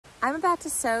I'm about to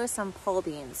sow some pole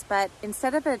beans, but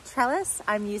instead of a trellis,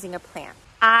 I'm using a plant.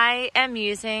 I am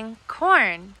using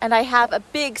corn, and I have a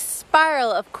big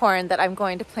spiral of corn that I'm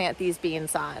going to plant these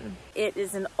beans on. It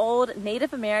is an old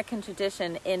Native American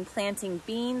tradition in planting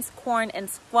beans, corn,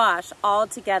 and squash all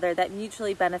together that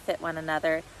mutually benefit one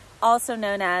another, also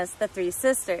known as the Three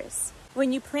Sisters.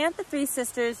 When you plant the Three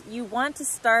Sisters, you want to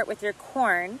start with your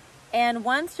corn, and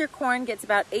once your corn gets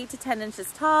about 8 to 10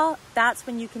 inches tall, that's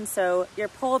when you can sow your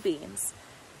pole beans.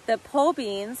 The pole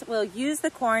beans will use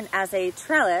the corn as a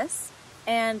trellis,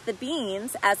 and the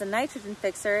beans, as a nitrogen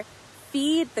fixer,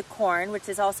 feed the corn, which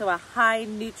is also a high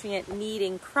nutrient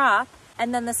needing crop,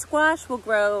 and then the squash will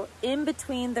grow in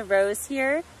between the rows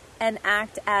here and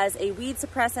act as a weed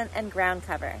suppressant and ground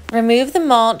cover. Remove the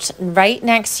mulch right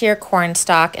next to your corn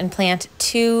stalk and plant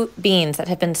 2 beans that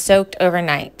have been soaked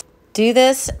overnight. Do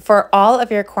this for all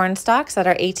of your corn stalks that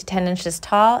are 8 to 10 inches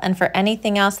tall, and for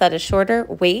anything else that is shorter,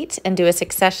 wait and do a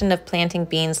succession of planting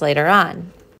beans later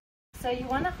on. So you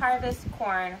want to harvest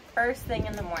corn first thing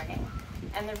in the morning.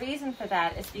 And the reason for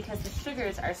that is because the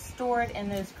sugars are stored in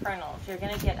those kernels. You're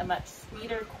going to get a much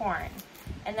sweeter corn.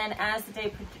 And then as the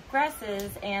day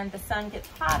progresses and the sun gets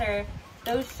hotter,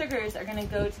 those sugars are going to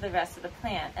go to the rest of the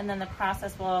plant. And then the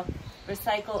process will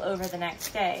recycle over the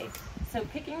next day. So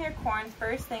picking your corn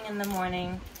first thing in the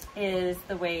morning is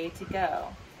the way to go.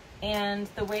 And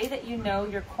the way that you know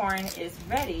your corn is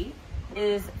ready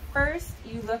is first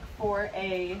you look for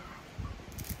a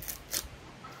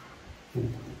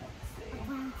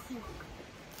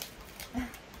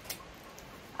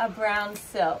brown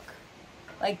silk,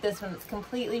 like this one. It's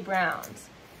completely browned.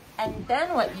 And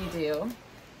then what you do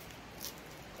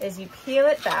is you peel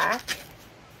it back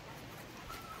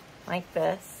like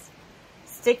this.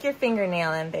 Stick your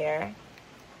fingernail in there,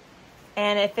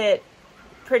 and if it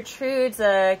protrudes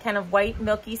a kind of white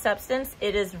milky substance,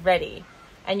 it is ready.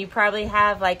 And you probably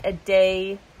have like a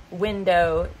day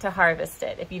window to harvest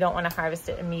it if you don't want to harvest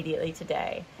it immediately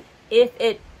today. If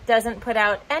it doesn't put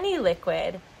out any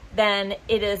liquid, then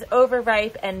it is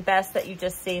overripe and best that you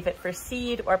just save it for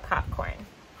seed or popcorn.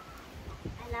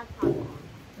 I love popcorn.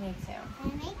 Me too.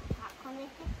 Can I make popcorn with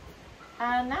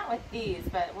it? Not with these,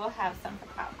 but we'll have some for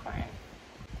popcorn.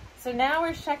 So now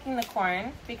we're shucking the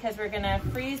corn because we're gonna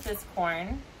freeze this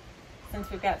corn since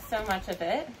we've got so much of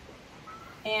it.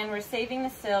 And we're saving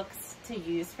the silks to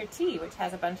use for tea, which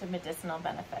has a bunch of medicinal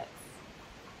benefits.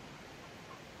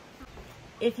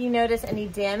 If you notice any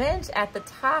damage at the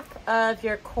top of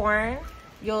your corn,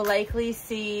 you'll likely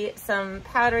see some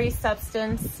powdery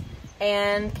substance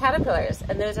and caterpillars.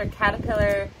 And those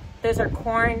are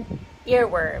corn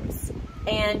earworms.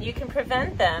 And you can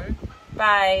prevent them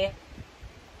by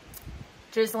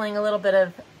drizzling a little bit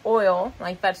of oil,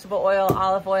 like vegetable oil,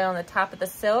 olive oil, on the top of the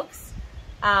silks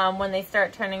when they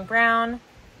start turning brown.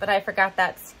 But I forgot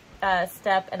that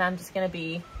step, and I'm just going to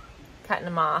be cutting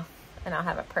them off, and I'll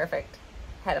have a perfect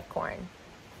head of corn.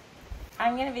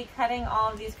 I'm going to be cutting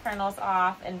all of these kernels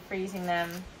off and freezing them,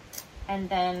 and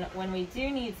then when we do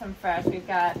need some fresh, we've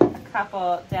got a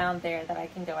couple down there that I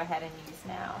can go ahead and use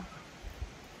now.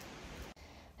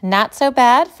 Not so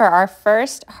bad for our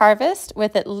first harvest,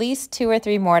 with at least 2 or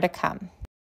 3 more to come.